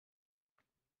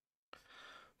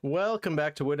Welcome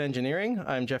back to Wood Engineering.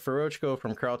 I'm Jeff Verochko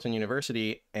from Carleton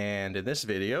University, and in this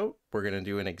video, we're going to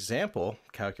do an example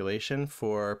calculation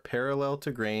for parallel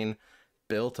to grain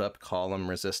built-up column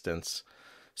resistance.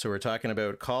 So we're talking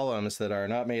about columns that are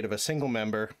not made of a single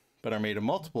member, but are made of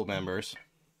multiple members,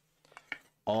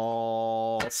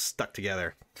 all stuck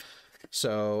together.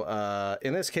 So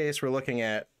in this case, we're looking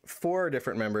at 4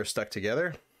 different members stuck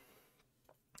together,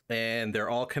 and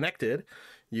they're all connected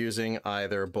using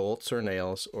either bolts or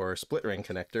nails or split ring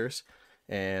connectors.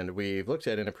 And we've looked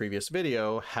at in a previous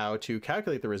video how to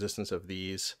calculate the resistance of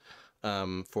these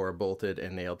for bolted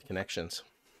and nailed connections.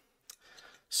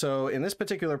 So in this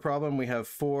particular problem, we have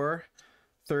 4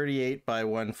 38 by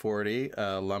 140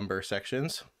 lumber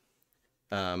sections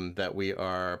that we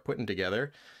are putting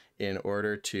together in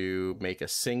order to make a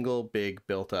single big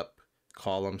built up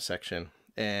column section.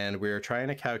 And we're trying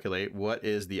to calculate what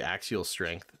is the axial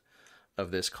strength of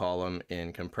this column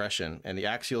in compression. And the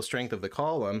axial strength of the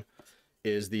column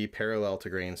is the parallel to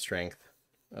grain strength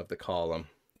of the column.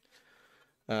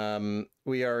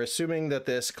 We are assuming that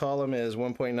this column is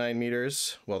 1.9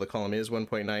 meters. Well, the column is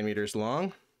 1.9 meters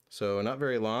long, so not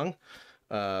very long.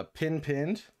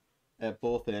 Pinned at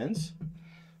both ends.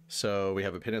 So we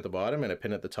have a pin at the bottom and a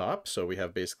pin at the top. So we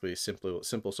have basically simple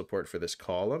support for this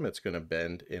column. It's going to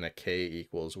bend in a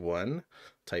K=1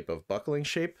 type of buckling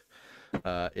shape.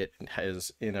 It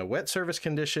has in a wet service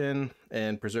condition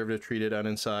and preservative treated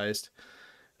unincised.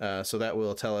 So that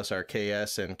will tell us our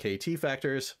KS and KT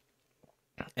factors.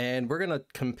 And we're going to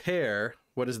compare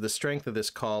what is the strength of this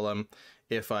column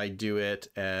if I do it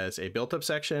as a built-up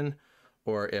section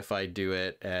or if I do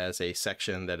it as a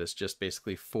section that is just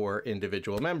basically 4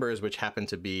 individual members which happen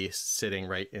to be sitting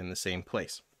right in the same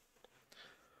place.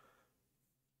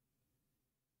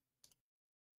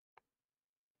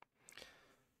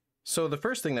 So the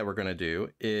first thing that we're going to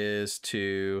do is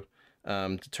to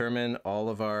determine all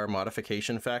of our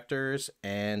modification factors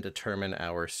and determine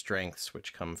our strengths,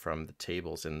 which come from the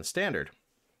tables in the standard.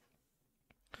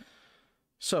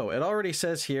 So it already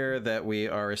says here that we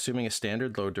are assuming a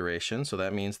standard load duration. So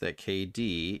that means that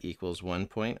KD equals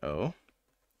 1.0.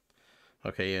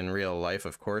 Okay, in real life,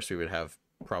 of course, we would have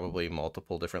probably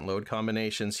multiple different load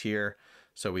combinations here.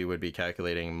 So we would be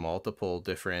calculating multiple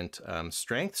different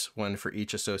strengths, one for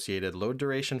each associated load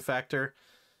duration factor.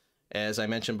 As I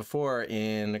mentioned before,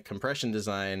 in compression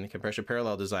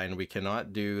parallel design, we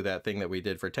cannot do that thing that we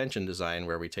did for tension design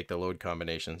where we take the load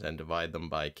combinations and divide them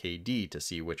by KD to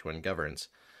see which one governs.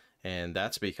 And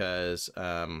that's because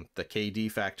the KD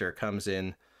factor comes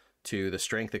in to the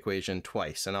strength equation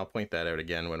twice. And I'll point that out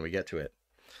again when we get to it.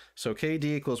 So KD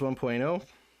equals 1.0.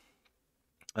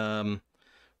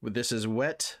 This is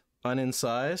wet,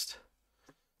 unincised.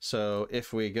 So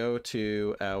if we go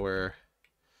to our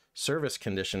service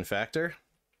condition factor,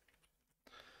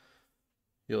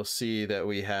 you'll see that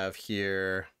we have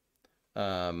here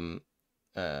wet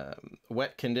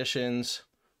conditions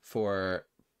for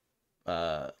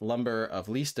lumber of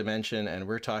least dimension, and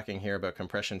we're talking here about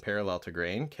compression parallel to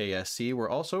grain, KSC.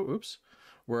 We're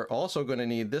also going to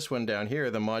need this one down here,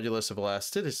 the modulus of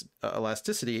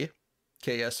elasticity,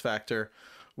 KS factor,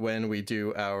 when we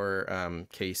do our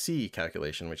KC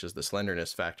calculation, which is the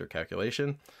slenderness factor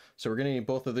calculation. So we're going to need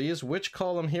both of these. Which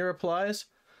column here applies?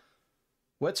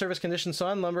 Wet service condition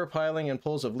sawn lumber piling and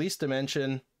poles of least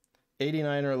dimension,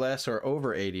 89 or less or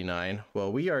over 89.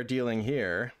 Well, we are dealing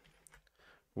here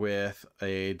with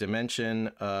a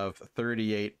dimension of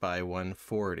 38 by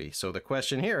 140. So the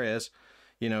question here is,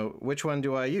 which one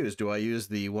do I use? Do I use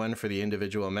the one for the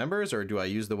individual members or do I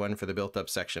use the one for the built-up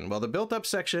section? Well, the built-up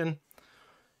section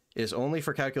is only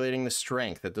for calculating the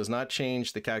strength. It does not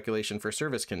change the calculation for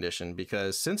service condition,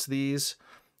 because since these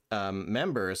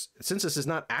since this is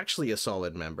not actually a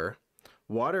solid member,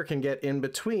 water can get in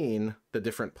between the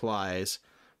different plies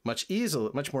much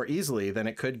more easily than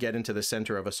it could get into the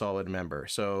center of a solid member.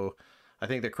 So I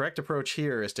think the correct approach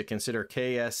here is to consider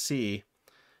KSC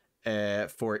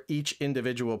for each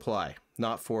individual ply,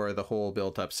 not for the whole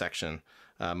built-up section.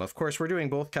 Of course, we're doing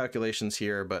both calculations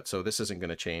here, but so this isn't going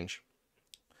to change.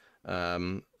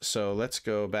 So let's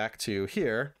go back to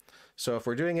here. So if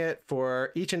we're doing it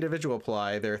for each individual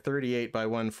ply, they're 38 by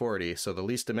 140. So the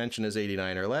least dimension is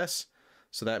 89 or less.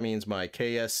 So that means my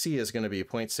KSC is going to be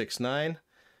 0.69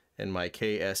 and my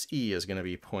KSE is going to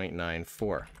be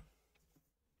 0.94.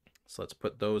 So let's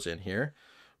put those in here.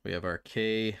 We have our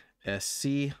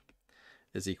KSC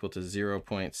is equal to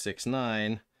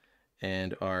 0.69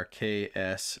 and our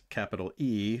KS capital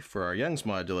E for our Young's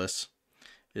modulus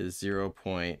is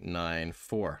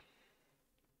 0.94.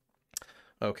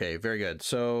 Okay, very good.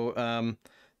 So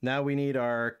now we need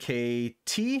our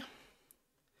KT.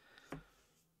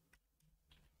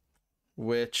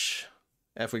 which,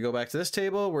 if we go back to this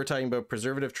table, we're talking about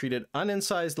preservative treated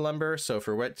unincised lumber. So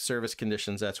for wet service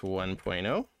conditions, that's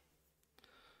 1.0.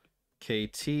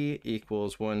 KT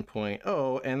equals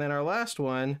 1.0. And then our last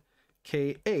one,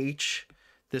 KH,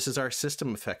 this is our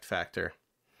system effect factor.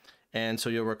 And so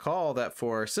you'll recall that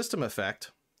for system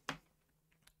effect,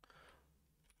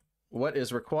 what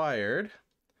is required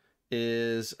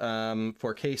is,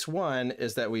 for case 1,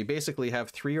 is that we basically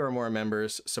have 3 or more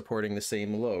members supporting the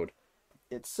same load.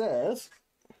 It says,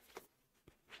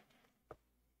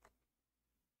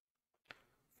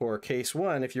 for case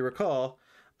 1, if you recall,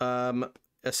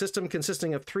 a system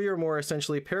consisting of 3 or more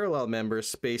essentially parallel members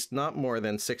spaced not more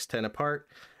than 6/10 apart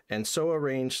and so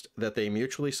arranged that they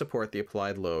mutually support the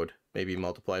applied load may be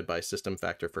multiplied by system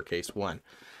factor for case 1.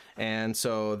 And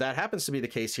so that happens to be the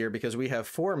case here because we have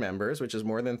 4 members, which is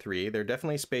more than 3. They're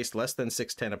definitely spaced less than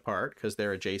 6/10 apart because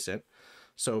they're adjacent.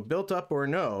 So built up or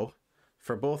no,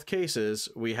 for both cases,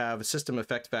 we have a system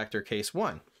effect factor case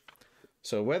 1.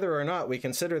 So whether or not we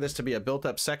consider this to be a built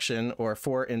up section or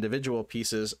 4 individual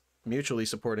pieces mutually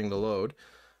supporting the load,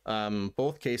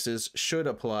 both cases should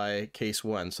apply case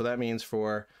 1. So that means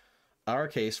for our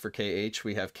case, for KH,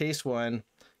 we have case 1,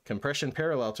 compression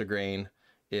parallel to grain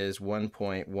is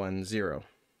 1.10.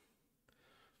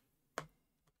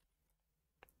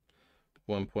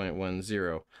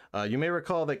 1.10. You may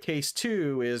recall that case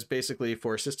 2 is basically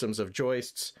for systems of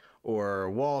joists or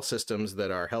wall systems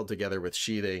that are held together with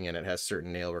sheathing, and it has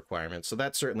certain nail requirements. So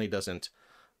that certainly doesn't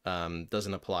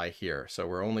apply here. So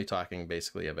we're only talking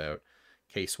basically about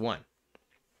case 1.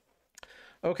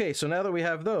 Okay, so now that we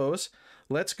have those,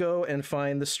 let's go and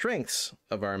find the strengths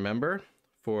of our member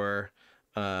for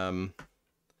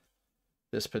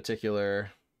this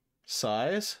particular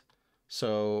size.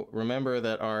 So remember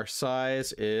that our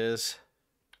size is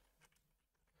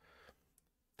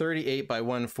 38 by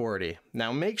 140.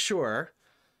 Now make sure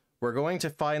we're going to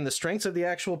find the strengths of the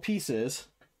actual pieces.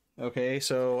 Okay,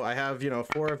 so I have,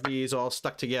 4 of these all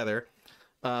stuck together.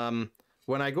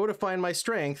 When I go to find my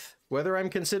strength, whether I'm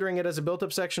considering it as a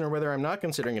built-up section or whether I'm not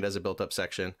considering it as a built-up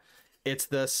section, it's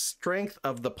the strength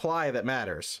of the ply that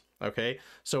matters. Okay,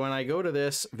 so when I go to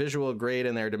this visual grade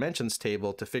and their dimensions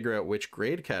table to figure out which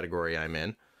grade category I'm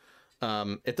in,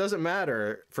 it doesn't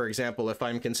matter, for example, if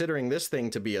I'm considering this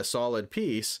thing to be a solid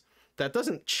piece, that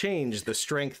doesn't change the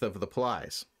strength of the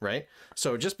plies, right?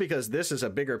 So just because this is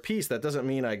a bigger piece, that doesn't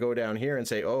mean I go down here and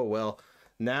say, oh, well,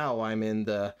 now I'm in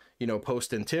the,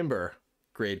 post and timber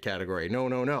grade category. No,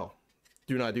 no, no.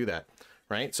 Do not do that.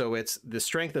 Right? So it's the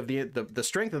strength of the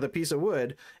strength of the piece of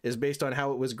wood is based on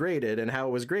how it was graded, and how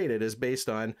it was graded is based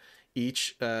on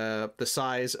each the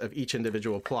size of each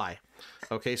individual ply.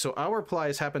 Okay, so our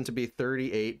plies happen to be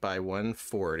 38 by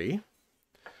 140,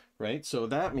 right? So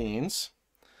that means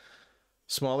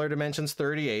smaller dimensions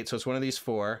 38, so it's one of these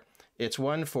 4. It's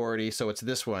 140, so it's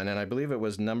this one, and I believe it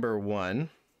was number 1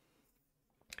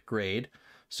 grade.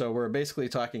 So we're basically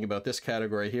talking about this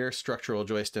category here, structural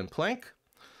joist and plank.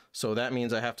 So that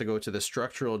means I have to go to the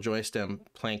structural joist and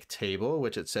plank table,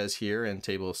 which it says here in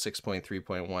table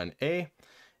 6.3.1a.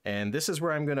 And this is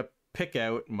where I'm going to pick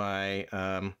out my,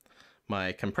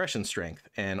 my compression strength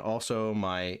and also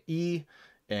my E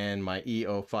and my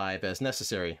E05 as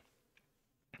necessary.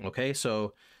 Okay,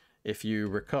 so if you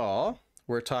recall,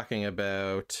 we're talking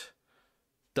about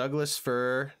Douglas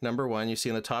fir number 1. You see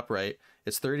in the top right,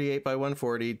 it's 38 by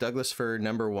 140, Douglas fir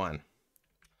number 1.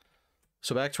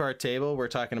 So back to our table, we're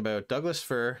talking about Douglas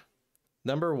fir,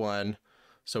 number 1.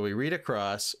 So we read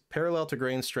across, parallel to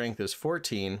grain strength is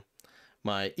 14.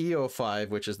 My E05,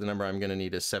 which is the number I'm going to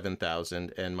need, is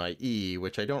 7,000. And my E,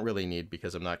 which I don't really need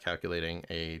because I'm not calculating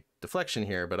a deflection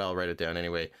here, but I'll write it down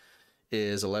anyway,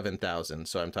 is 11,000.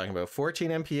 So I'm talking about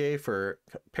 14 MPa for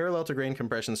parallel to grain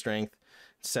compression strength,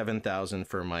 7,000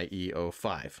 for my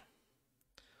E05.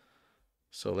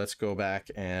 So let's go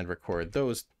back and record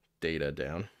those data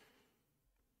down.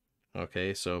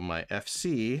 Okay, so my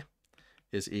FC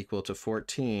is equal to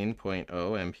 14.0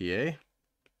 MPa,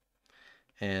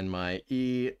 and my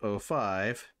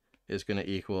E05 is going to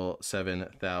equal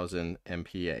 7,000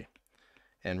 MPa.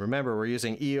 And remember, we're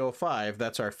using E05,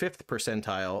 that's our 5th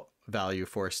percentile value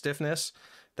for stiffness.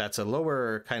 That's a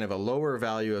lower, kind of a lower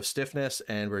value of stiffness,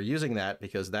 and we're using that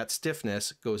because that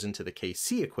stiffness goes into the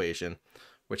KC equation,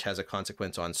 which has a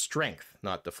consequence on strength,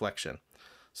 not deflection.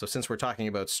 So since we're talking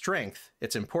about strength,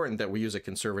 it's important that we use a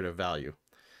conservative value.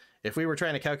 If we were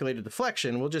trying to calculate a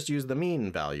deflection, we'll just use the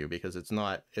mean value because it's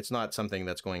not something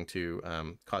that's going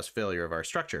to cause failure of our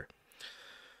structure.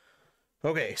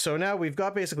 Okay, so now we've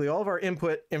got basically all of our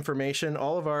input information,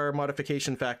 all of our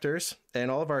modification factors, and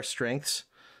all of our strengths.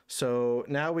 So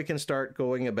now we can start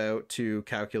going about to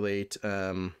calculate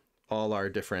all our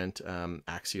different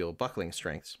axial buckling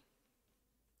strengths.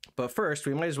 But first,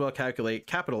 we might as well calculate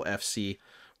capital FC,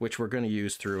 which we're going to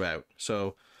use throughout.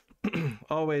 So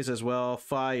always as well,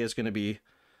 phi is going to be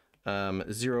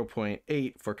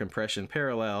 0.8 for compression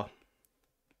parallel.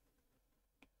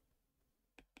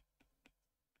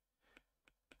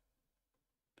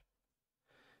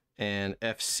 And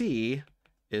FC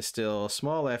is still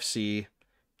small fc,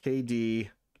 kd,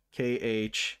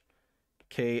 kh,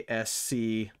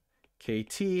 ksc,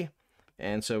 kt.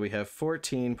 And so we have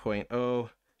 14.0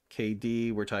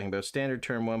 kd. We're talking about standard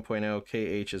term 1.0,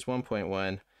 kh is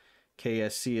 1.1,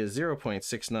 ksc is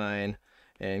 0.69,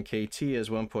 and kt is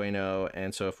 1.0.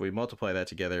 And so if we multiply that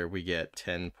together, we get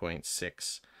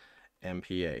 10.6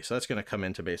 MPa. So that's going to come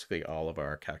into basically all of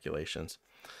our calculations.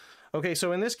 Okay,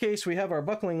 so in this case, we have our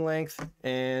buckling length,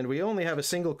 and we only have a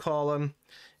single column,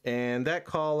 and that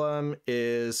column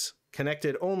is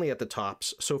connected only at the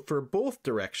tops. So for both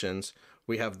directions,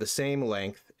 we have the same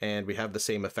length, and we have the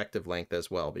same effective length as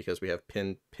well, because we have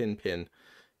pin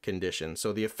condition.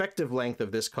 So the effective length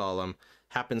of this column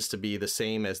happens to be the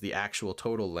same as the actual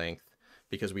total length,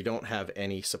 because we don't have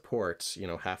any supports, you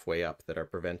know, halfway up that are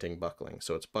preventing buckling.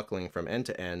 So it's buckling from end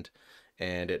to end,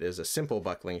 and it is a simple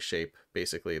buckling shape,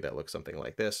 basically, that looks something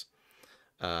like this,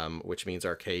 which means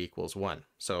our K equals 1.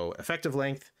 So effective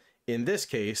length, in this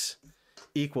case,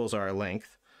 equals our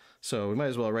length. So we might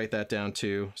as well write that down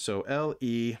too. So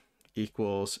LE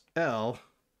equals L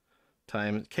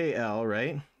times KL,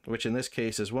 right? Which in this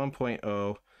case is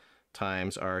 1.0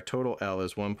 times our total L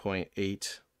is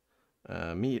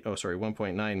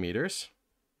 1.9 meters.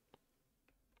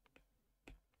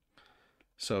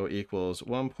 So equals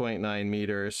 1.9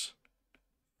 meters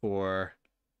for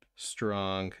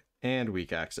strong and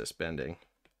weak axis bending,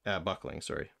 buckling,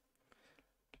 sorry.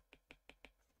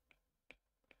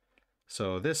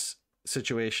 So this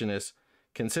situation is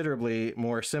considerably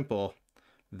more simple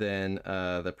than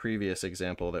the previous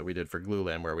example that we did for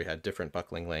glulam, where we had different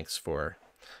buckling lengths for,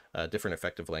 different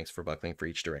effective lengths for buckling for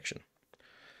each direction.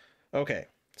 Okay,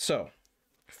 so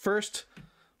first,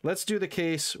 let's do the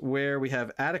case where we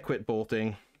have adequate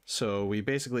bolting. So we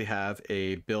basically have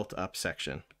a built-up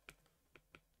section.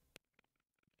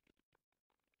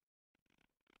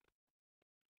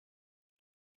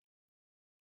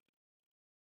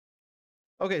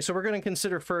 Okay, so we're going to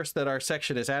consider first that our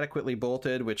section is adequately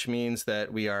bolted, which means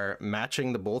that we are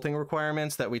matching the bolting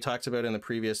requirements that we talked about in the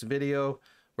previous video,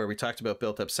 where we talked about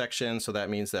built-up sections. So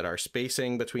that means that our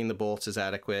spacing between the bolts is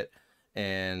adequate,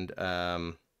 and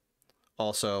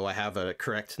also I have a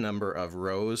correct number of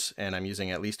rows, and I'm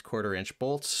using at least 1/4 inch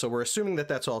bolts. So we're assuming that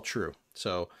that's all true.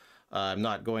 So I'm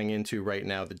not going into right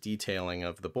now the detailing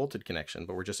of the bolted connection,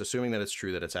 but we're just assuming that it's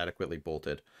true, that it's adequately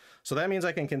bolted. So that means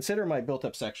I can consider my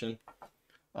built-up section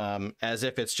as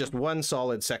if it's just one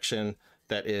solid section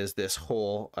that is this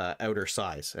whole outer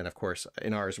size. And of course,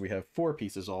 in ours, we have 4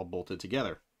 pieces all bolted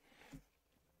together.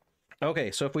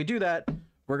 Okay, so if we do that,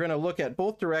 we're going to look at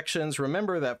both directions.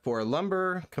 Remember that for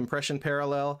lumbar compression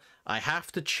parallel, I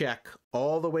have to check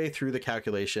all the way through the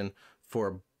calculation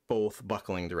for both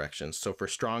buckling directions. So for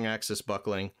strong axis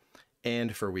buckling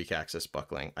and for weak axis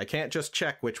buckling, I can't just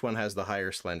check which one has the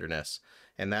higher slenderness.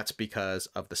 And that's because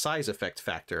of the size effect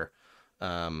factor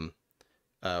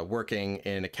working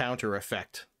in a counter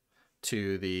effect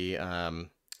to the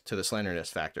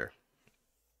slenderness factor.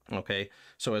 Okay,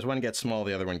 so as one gets small,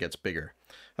 the other one gets bigger.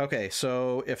 Okay,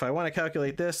 so if I want to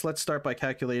calculate this, let's start by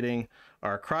calculating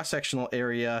our cross-sectional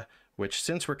area, which,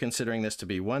 since we're considering this to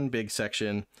be one big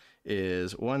section,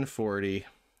 is 140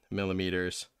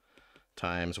 millimeters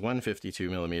times 152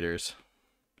 millimeters.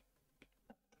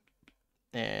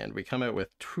 And we come out with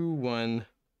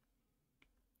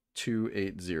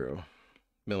 21280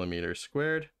 millimeters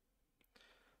squared.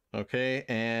 Okay,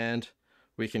 and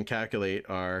we can calculate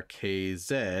our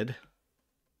KZC.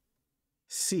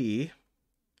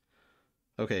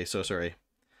 Okay, so sorry.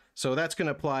 So that's going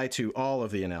to apply to all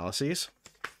of the analyses.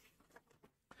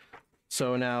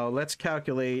 So now let's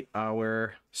calculate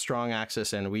our strong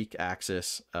axis and weak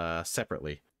axis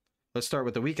separately. Let's start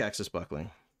with the weak axis buckling.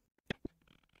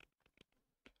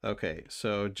 Okay,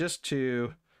 so just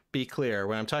to be clear,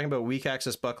 when I'm talking about weak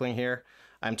axis buckling here,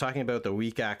 I'm talking about the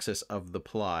weak axis of the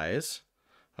plies.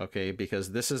 Okay,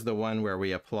 because this is the one where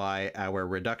we apply our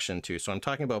reduction to. So I'm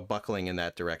talking about buckling in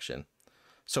that direction.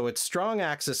 So it's strong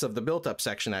axis of the built-up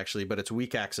section, actually, but it's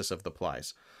weak axis of the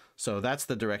plies. So that's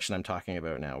the direction I'm talking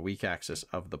about now, weak axis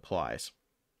of the plies.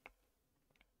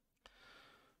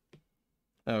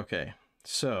 Okay,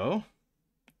 so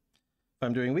if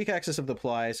I'm doing weak axis of the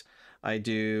plies, I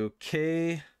do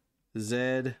KZC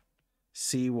KZC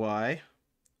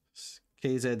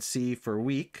for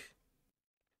week.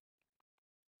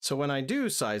 So when I do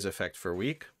size effect for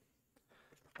week,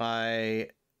 I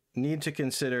need to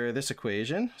consider this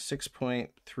equation,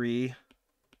 6.3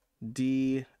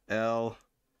 dl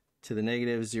to the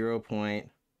negative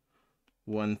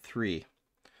 0.13,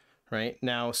 right?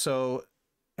 Now, so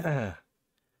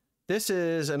this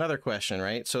is another question,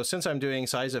 right? So since I'm doing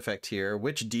size effect here,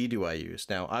 which d do I use?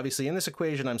 Now, obviously in this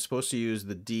equation, I'm supposed to use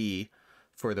the d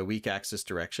for the weak axis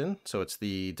direction. So it's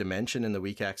the dimension in the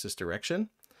weak axis direction.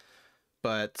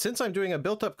 But since I'm doing a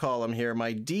built-up column here,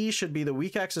 my d should be the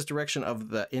weak axis direction of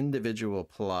the individual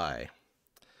ply.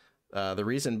 The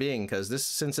reason being, because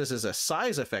since this is a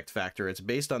size effect factor, it's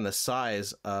based on the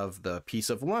size of the piece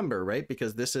of lumber, right?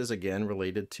 Because this is, again,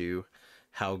 related to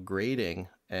how grading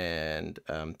and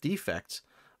defects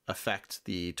affect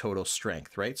the total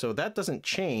strength, right? So that doesn't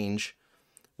change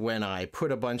when I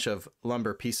put a bunch of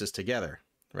lumber pieces together,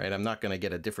 right? I'm not going to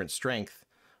get a different strength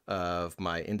of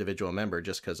my individual member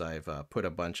just because I've put a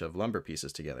bunch of lumber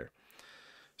pieces together.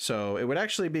 So it would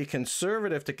actually be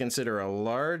conservative to consider a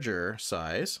larger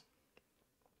size.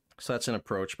 So that's an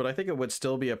approach, but I think it would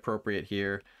still be appropriate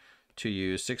here to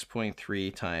use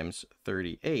 6.3 times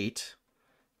 38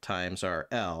 times our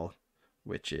L,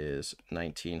 which is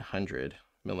 1900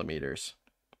 millimeters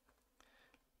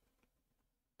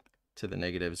to the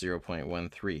negative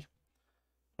 0.13.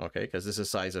 Okay, because this is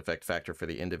size effect factor for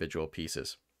the individual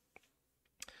pieces.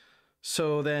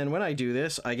 So then when I do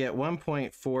this, I get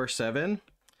 1.47,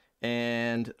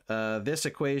 and this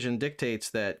equation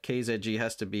dictates that KZC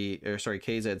has to be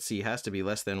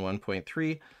less than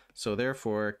 1.3, so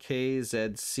therefore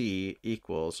KZC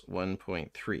equals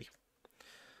 1.3.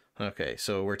 Okay,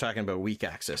 so we're talking about weak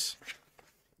axis.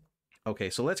 Okay,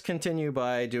 so let's continue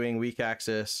by doing weak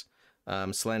axis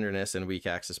slenderness and weak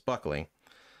axis buckling.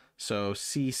 So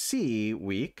CC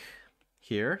weak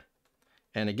here,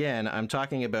 and again, I'm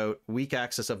talking about weak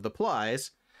axis of the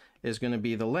plies, is going to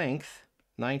be the length,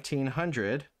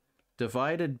 1900,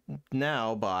 divided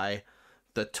now by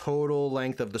the total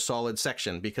length of the solid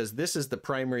section, because this is the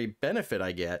primary benefit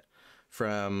I get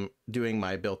from doing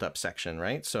my built-up section,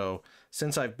 right? So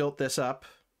since I've built this up,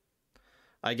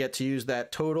 I get to use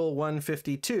that total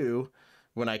 152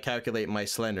 when I calculate my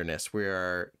slenderness. We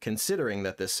are considering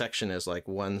that this section is like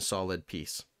one solid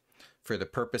piece for the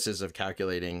purposes of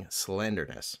calculating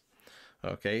slenderness.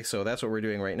 Okay, so that's what we're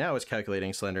doing right now, is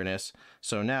calculating slenderness.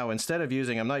 So now instead of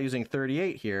using, I'm not using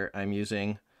 38 here, I'm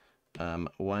using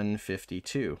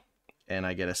 152. And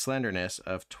I get a slenderness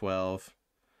of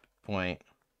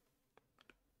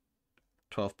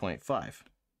 12.5.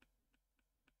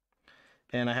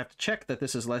 And I have to check that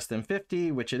this is less than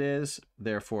 50, which it is.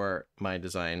 Therefore, my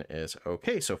design is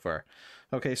okay so far.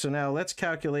 Okay, so now let's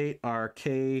calculate our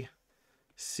KC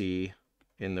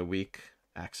in the weak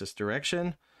axis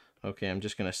direction. Okay, I'm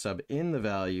just going to sub in the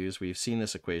values. We've seen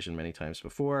this equation many times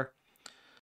before.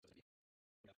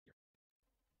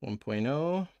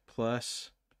 1.0 plus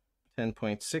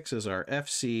 10.6 is our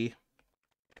FC.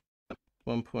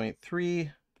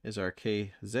 1.3 is our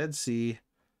KZC.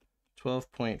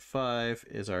 12.5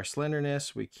 is our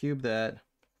slenderness. We cube that.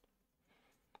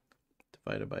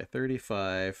 Divided by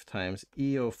 35 times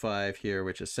E05 here,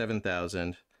 which is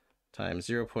 7,000, times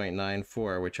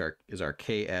 0.94, which is our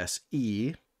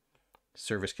KSE,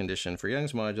 service condition for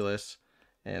Young's modulus.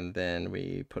 And then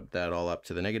we put that all up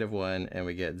to the -1, and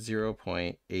we get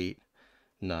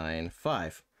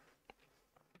 0.895.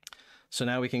 So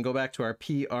now we can go back to our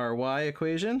PRY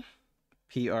equation,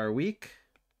 PR weak.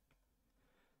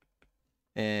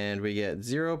 And we get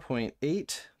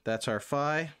 0.8, that's our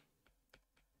phi,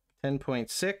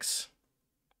 10.6.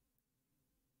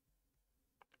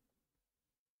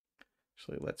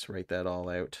 Actually, let's write that all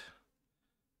out.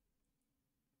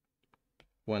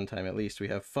 One time at least, we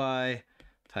have phi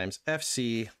times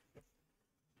FC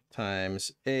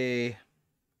times A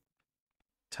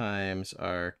times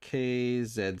our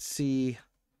KZC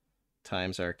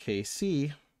times our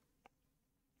KC.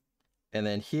 And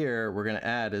then here we're going to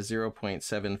add a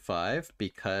 0.75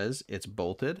 because it's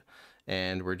bolted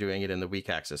and we're doing it in the weak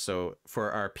axis. So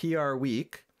for our PR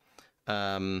weak,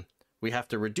 we have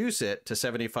to reduce it to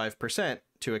 75%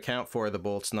 to account for the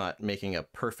bolts not making a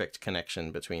perfect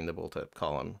connection between the bolted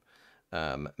column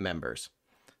members.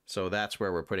 So that's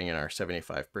where we're putting in our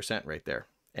 75% right there.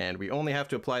 And we only have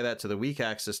to apply that to the weak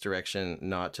axis direction,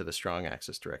 not to the strong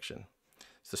axis direction.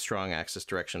 So the strong axis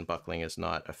direction buckling is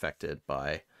not affected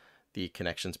by the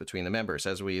connections between the members,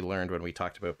 as we learned when we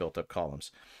talked about built-up columns.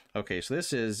 Okay, so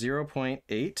this is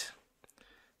 0.8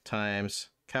 times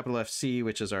capital FC,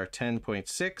 which is our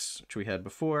 10.6, which we had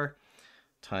before,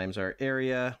 times our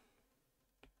area,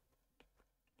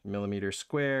 millimeters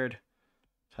squared,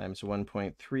 times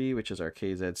 1.3, which is our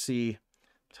KZC,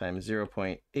 times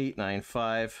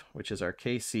 0.895, which is our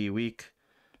KC weak,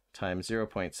 times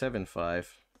 0.75,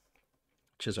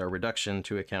 which is our reduction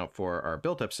to account for our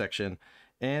built-up section,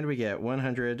 and we get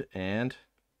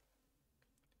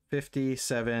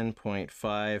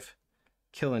 157.5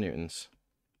 kilonewtons.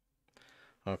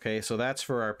 Okay, so that's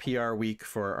for our PR weak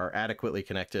for our adequately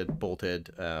connected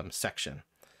bolted section.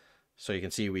 So you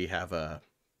can see we have a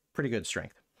pretty good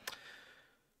strength.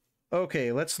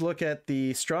 Okay, let's look at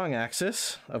the strong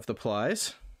axis of the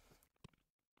plies.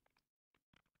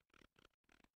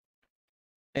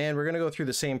 And we're going to go through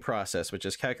the same process, which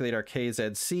is calculate our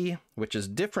KZC, which is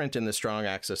different in the strong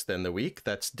axis than the weak.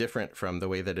 That's different from the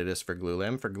way that it is for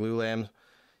glulam. For glulam,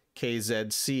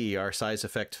 KZC, our size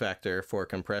effect factor for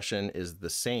compression, is the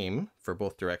same for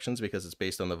both directions because it's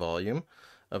based on the volume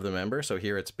of the member. So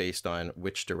here it's based on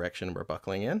which direction we're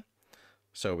buckling in.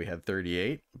 So we had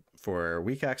 38 for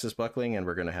weak axis buckling, and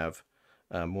we're going to have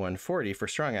 140 for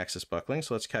strong axis buckling.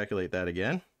 So let's calculate that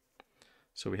again.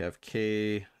 So we have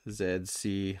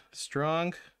KZC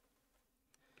strong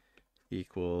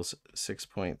equals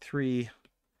 6.3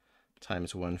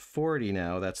 times 140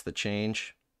 now, that's the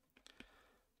change,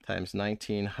 times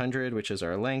 1900, which is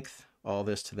our length, all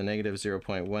this to the negative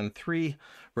 0.13.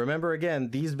 Remember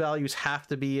again, these values have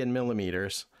to be in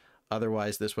millimeters,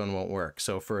 otherwise this one won't work.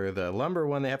 So for the lumber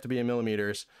one, they have to be in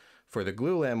millimeters. For the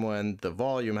glulam one, the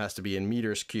volume has to be in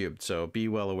meters cubed, so be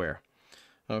well aware.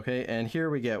 Okay, and here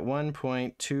we get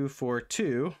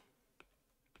 1.242,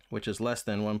 which is less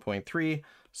than 1.3,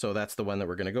 so that's the one that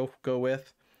we're going to go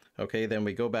with. Okay, then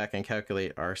we go back and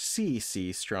calculate our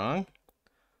CC strong.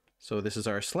 So this is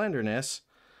our slenderness,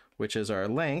 which is our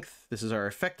length. This is our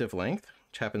effective length,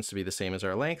 which happens to be the same as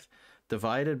our length,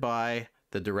 divided by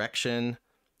the direction,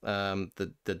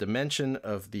 the dimension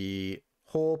of the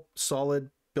whole solid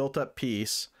built-up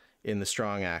piece in the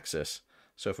strong axis.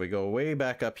 So if we go way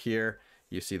back up here,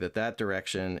 you see that that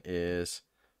direction is,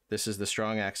 this is the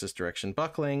strong axis direction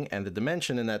buckling, and the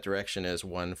dimension in that direction is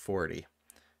 140.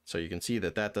 So you can see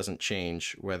that that doesn't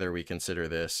change whether we consider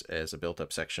this as a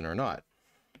built-up section or not.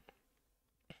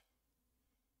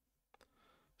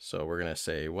 So we're going to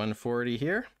say 140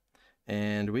 here,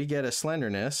 and we get a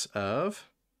slenderness of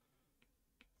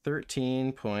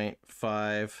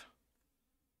 13.5,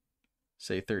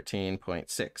 say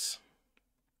 13.6,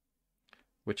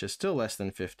 which is still less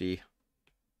than 50.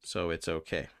 So it's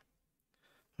okay.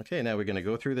 Okay, now we're going to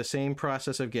go through the same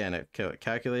process again at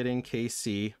calculating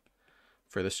KC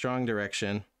for the strong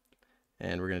direction,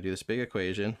 and we're going to do this big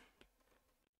equation.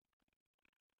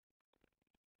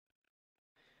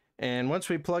 And once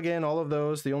we plug in all of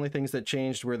those, the only things that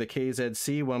changed were the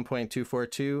KZC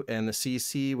 1.242 and the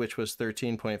CC, which was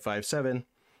 13.57,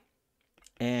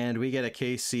 and we get a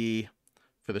KC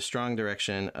for the strong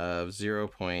direction of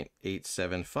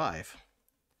 0.875.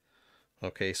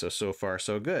 Okay, so far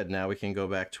so good. Now we can go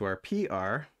back to our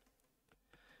PR,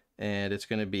 and it's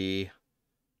going to be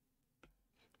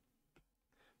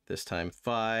this time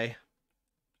phi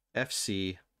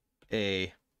FC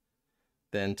A,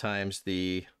 then times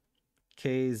the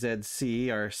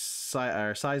KZC, our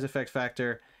size effect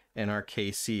factor, and our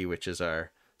KC, which is our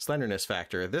slenderness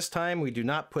factor. This time we do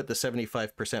not put the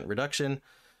 75% reduction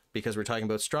because we're talking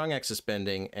about strong axis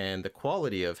bending, and the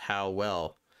quality of how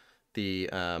well the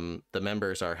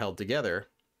members are held together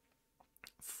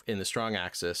in the strong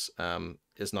axis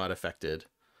is not affected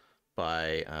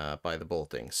by the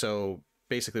bolting. So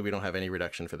basically we don't have any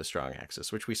reduction for the strong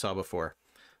axis, which we saw before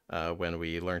when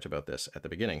we learned about this at the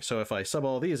beginning. So if I sub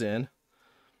all these in,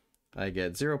 I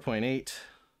get 0.8,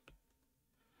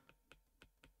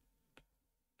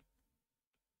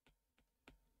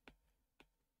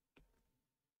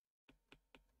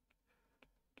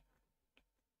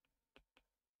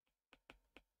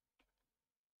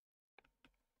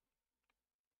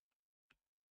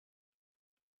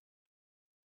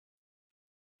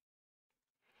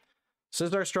 so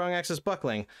this is our strong axis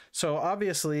buckling. So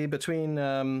obviously between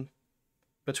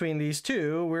these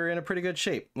two, we're in a pretty good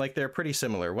shape. Like they're pretty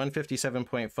similar,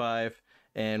 157.5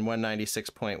 and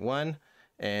 196.1.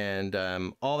 And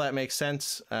all that makes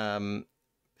sense.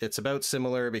 It's about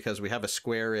similar because we have a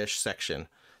square-ish section.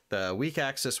 The weak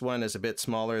axis one is a bit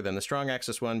smaller than the strong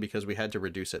axis one because we had to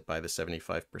reduce it by the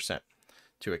 75%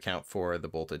 to account for the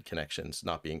bolted connections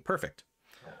not being perfect.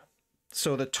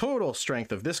 So the total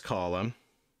strength of this column,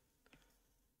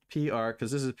 PR,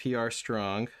 because this is PR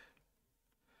strong,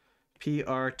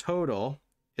 PR total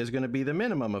is going to be the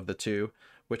minimum of the two,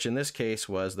 which in this case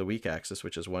was the weak axis,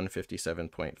 which is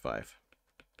 157.5.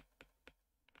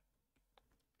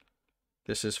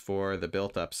 This is for the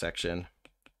built up section.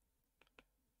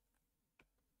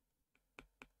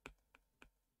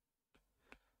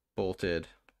 Bolted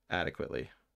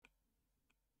adequately.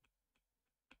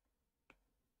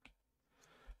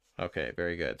 Okay,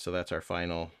 very good. So that's our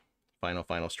final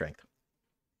strength.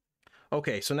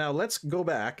 Okay, so now let's go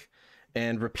back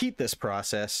and repeat this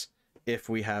process if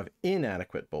we have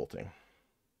inadequate bolting.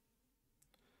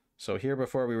 So here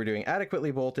before we were doing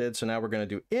adequately bolted, so now we're going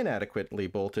to do inadequately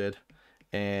bolted,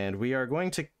 and we are going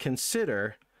to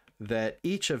consider that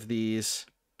each of these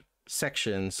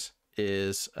sections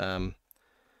is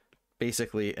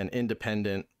basically an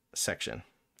independent section,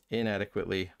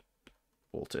 inadequately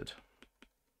bolted.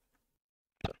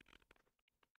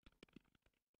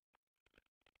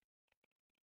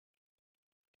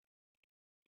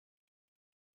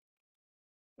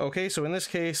 Okay, so in this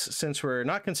case, since we're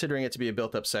not considering it to be a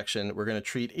built-up section, we're going to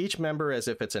treat each member as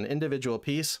if it's an individual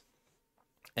piece,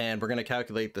 and we're going to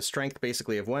calculate the strength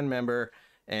basically of one member,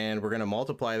 and we're going to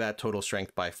multiply that total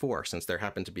strength by 4, since there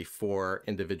happen to be 4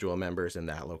 individual members in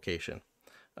that location.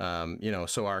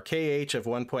 So our KH of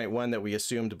 1.1 that we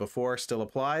assumed before still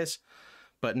applies,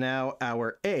 but now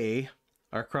our A,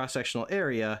 our cross-sectional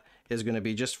area, is going to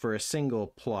be just for a single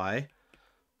ply.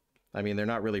 I mean, they're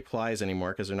not really plies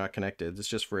anymore because they're not connected. It's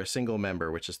just for a single member,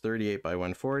 which is 38 by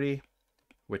 140,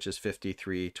 which is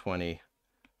 5320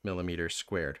 millimeters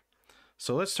squared.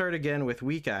 So let's start again with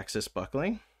weak axis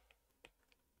buckling.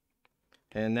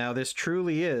 And now this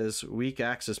truly is weak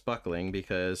axis buckling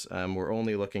because we're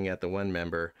only looking at the one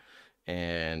member,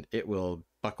 and it will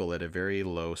buckle at a very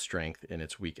low strength in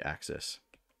its weak axis.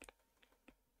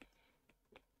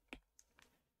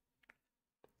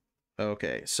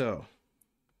 Okay, so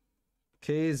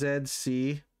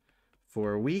KZC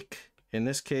for weak, in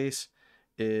this case,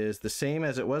 is the same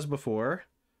as it was before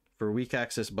for weak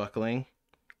axis buckling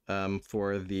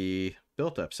for the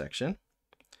built-up section.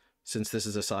 Since this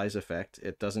is a size effect,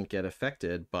 it doesn't get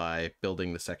affected by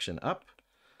building the section up.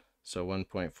 So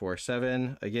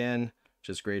 1.47 again, which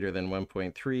is greater than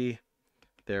 1.3.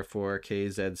 Therefore,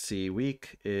 KZC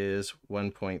weak is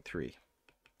 1.3.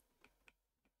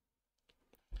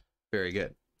 Very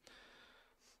good.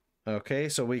 Okay,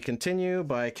 so we continue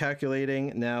by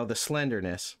calculating now the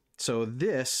slenderness. So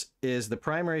this is the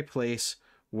primary place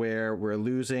where we're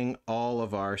losing all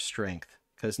of our strength,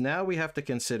 because now we have to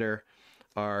consider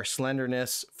our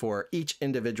slenderness for each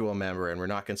individual member, and we're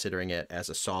not considering it as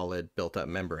a solid built-up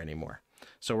member anymore.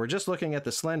 So we're just looking at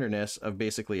the slenderness of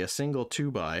basically a single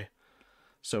 2x.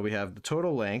 So we have the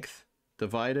total length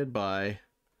divided by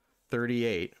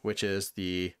 38, which is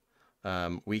the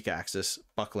weak axis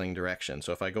buckling direction.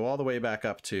 So if I go all the way back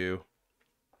up to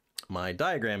my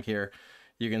diagram here,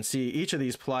 you can see each of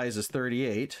these plies is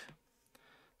 38.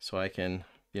 So I can,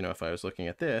 if I was looking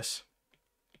at this,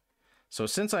 so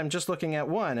since I'm just looking at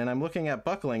one and I'm looking at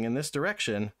buckling in this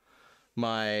direction,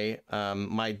 my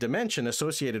my dimension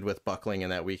associated with buckling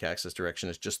in that weak axis direction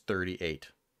is just 38,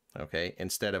 okay,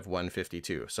 instead of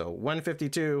 152. So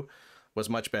 152 was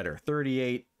much better.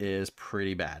 38 is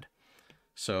pretty bad.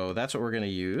 So that's what we're going to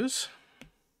use.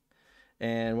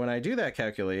 And when I do that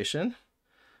calculation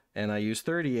and I use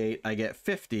 38, I get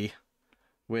 50,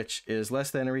 which is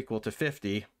less than or equal to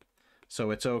 50. So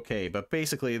it's okay. But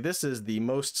basically, this is the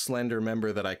most slender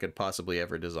member that I could possibly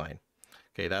ever design.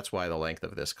 Okay, that's why the length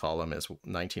of this column is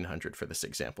 1900 for this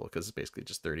example, because it's basically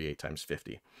just 38 times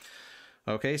 50.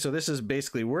 Okay, so this is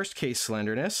basically worst case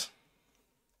slenderness.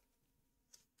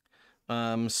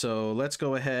 So let's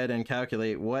go ahead and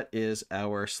calculate what is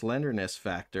our slenderness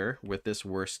factor with this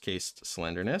worst case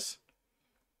slenderness.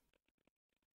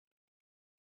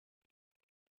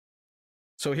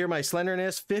 So here my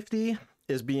slenderness, 50,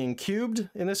 is being cubed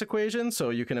in this equation. So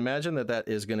you can imagine that that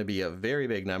is going to be a very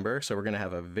big number. So we're going to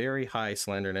have a very high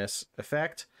slenderness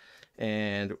effect.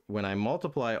 And when I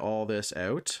multiply all this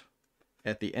out,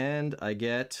 at the end, I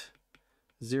get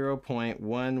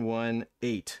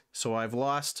 0.118. So I've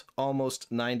lost almost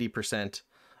 90%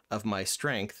 of my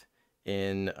strength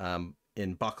in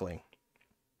buckling.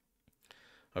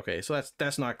 Okay, so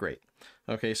that's not great.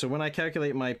 Okay, so when I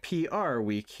calculate my PR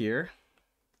weak here,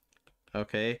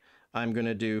 okay, I'm going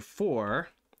to do 4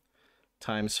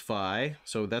 times phi.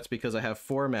 So that's because I have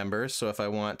 4 members. So if I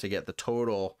want to get the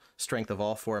total strength of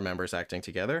all 4 members acting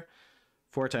together,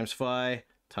 4 times phi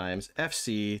times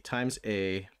FC times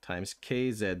A times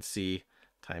KZC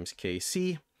times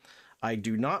KC. I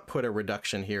do not put a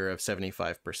reduction here of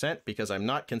 75% because I'm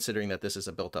not considering that this is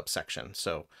a built-up section.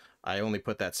 So I only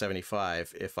put that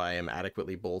 75 if I am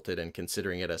adequately bolted and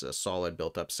considering it as a solid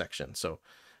built-up section. So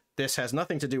this has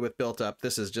nothing to do with built-up.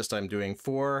 This is just I'm doing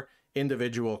 4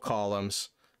 individual columns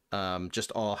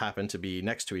just all happen to be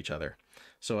next to each other.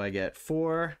 So I get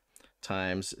 4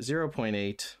 times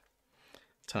 0.8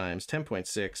 times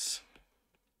 10.6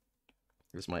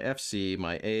 is my FC.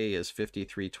 My A is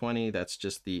 5320. That's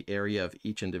just the area of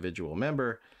each individual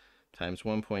member, times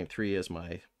 1.3 is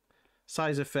my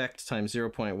size effect, times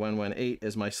 0.118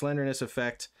 is my slenderness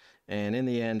effect, and in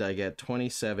the end I get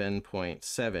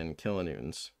 27.7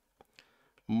 kilonewtons.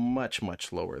 Much,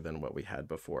 much lower than what we had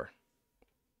before.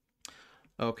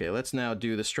 Okay, let's now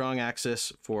do the strong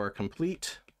axis for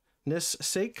completeness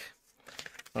sake.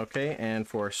 Okay, and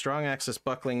for strong axis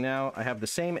buckling now, I have the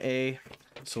same A,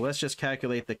 so let's just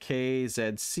calculate the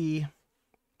KZC,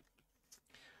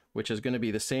 which is going to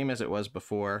be the same as it was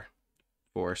before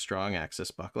for strong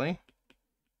axis buckling.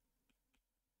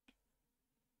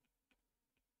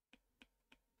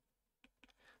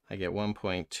 I get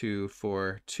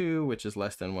 1.242, which is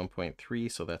less than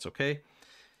 1.3, so that's okay.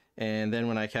 And then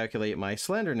when I calculate my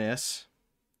slenderness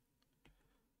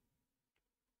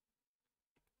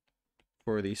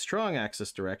for the strong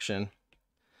axis direction,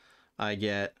 I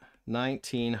get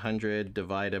 1900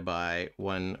 divided by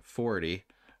 140,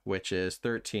 which is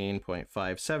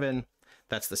 13.57.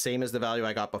 That's the same as the value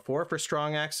I got before for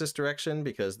strong axis direction,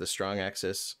 because the strong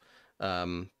axis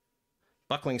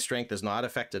buckling strength is not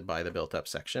affected by the built-up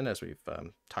section, as we've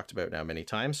talked about now many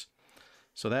times.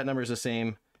 So that number is the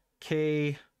same.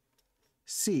 KC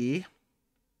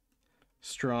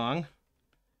strong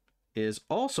is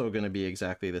also going to be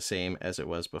exactly the same as it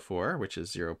was before, which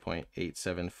is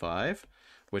 0.875,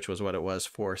 which was what it was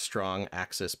for strong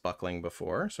axis buckling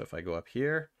before. So if I go up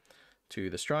here to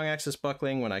the strong axis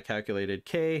buckling, when I calculated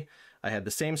K, I had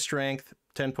the same strength,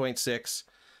 10.6,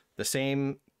 the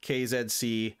same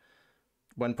KZC,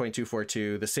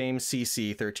 1.242, the same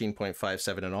CC,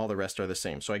 13.57, and all the rest are the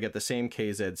same. So I get the same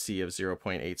KZC of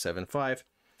 0.875.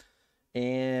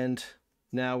 And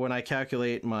now when I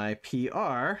calculate my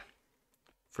PR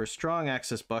for strong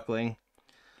axis buckling,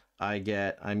 I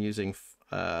have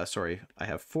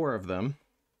 4 of them.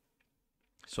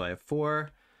 So I have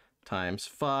 4 times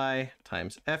phi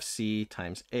times FC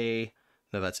times A.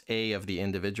 Now that's A of the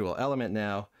individual element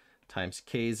now, times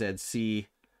KZC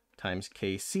times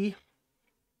KC.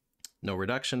 No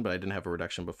reduction, but I didn't have a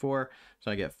reduction before.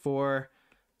 So I get 4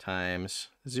 times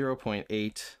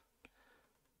 0.8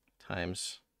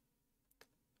 times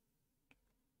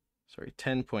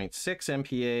 10.6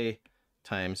 MPa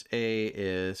times A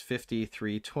is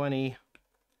 5320.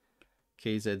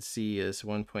 KZC is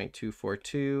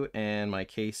 1.242, and my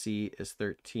KC is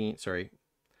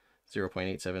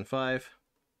 0.875.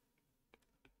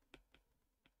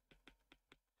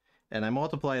 And I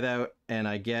multiply that out, and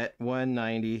I get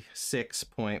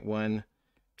 196.1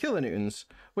 kilonewtons,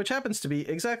 which happens to be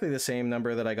exactly the same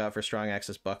number that I got for strong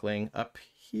axis buckling up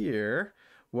here,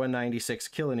 196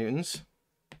 kilonewtons,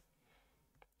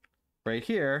 right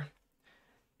here.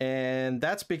 And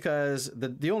that's because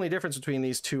the only difference between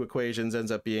these two equations ends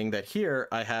up being that here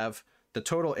I have the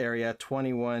total area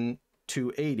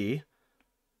 21,280,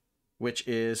 which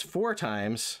is 4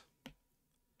 times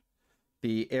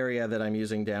the area that I'm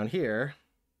using down here,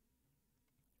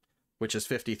 which is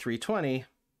 5320.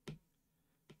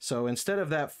 So instead of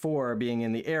that 4 being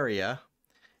in the area,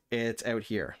 it's out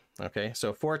here. Okay,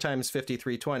 so 4 times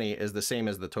 5320 is the same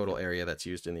as the total area that's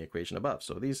used in the equation above.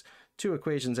 So these two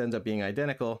equations end up being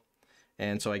identical,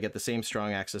 and so I get the same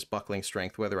strong axis buckling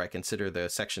strength whether I consider the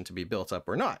section to be built up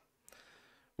or not,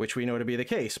 which we know to be the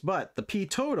case. But the P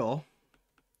total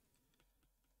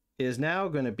is now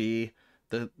going to be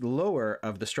the lower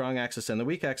of the strong axis and the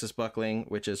weak axis buckling,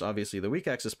 which is obviously the weak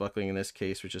axis buckling in this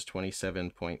case, which is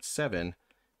 27.7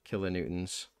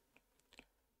 kilonewtons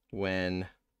when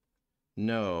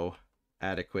no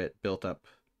adequate built-up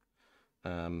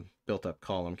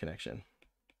column connection.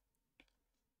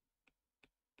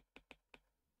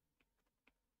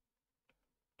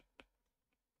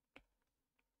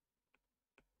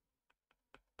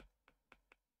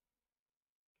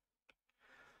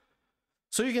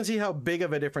 So you can see how big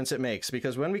of a difference it makes,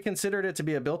 because when we considered it to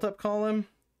be a built-up column,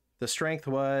 the strength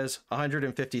was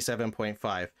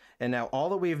 157.5. And now all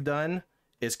that we've done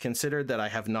is considered that I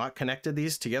have not connected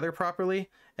these together properly,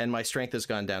 and my strength has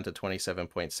gone down to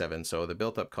 27.7. So the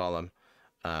built-up column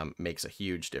makes a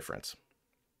huge difference.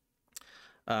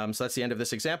 So that's the end of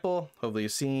this example. Hopefully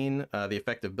you've seen the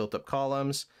effect of built-up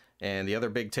columns. And the other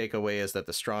big takeaway is that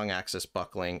the strong axis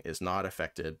buckling is not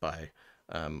affected by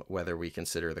whether we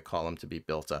consider the column to be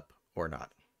built up or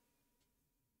not.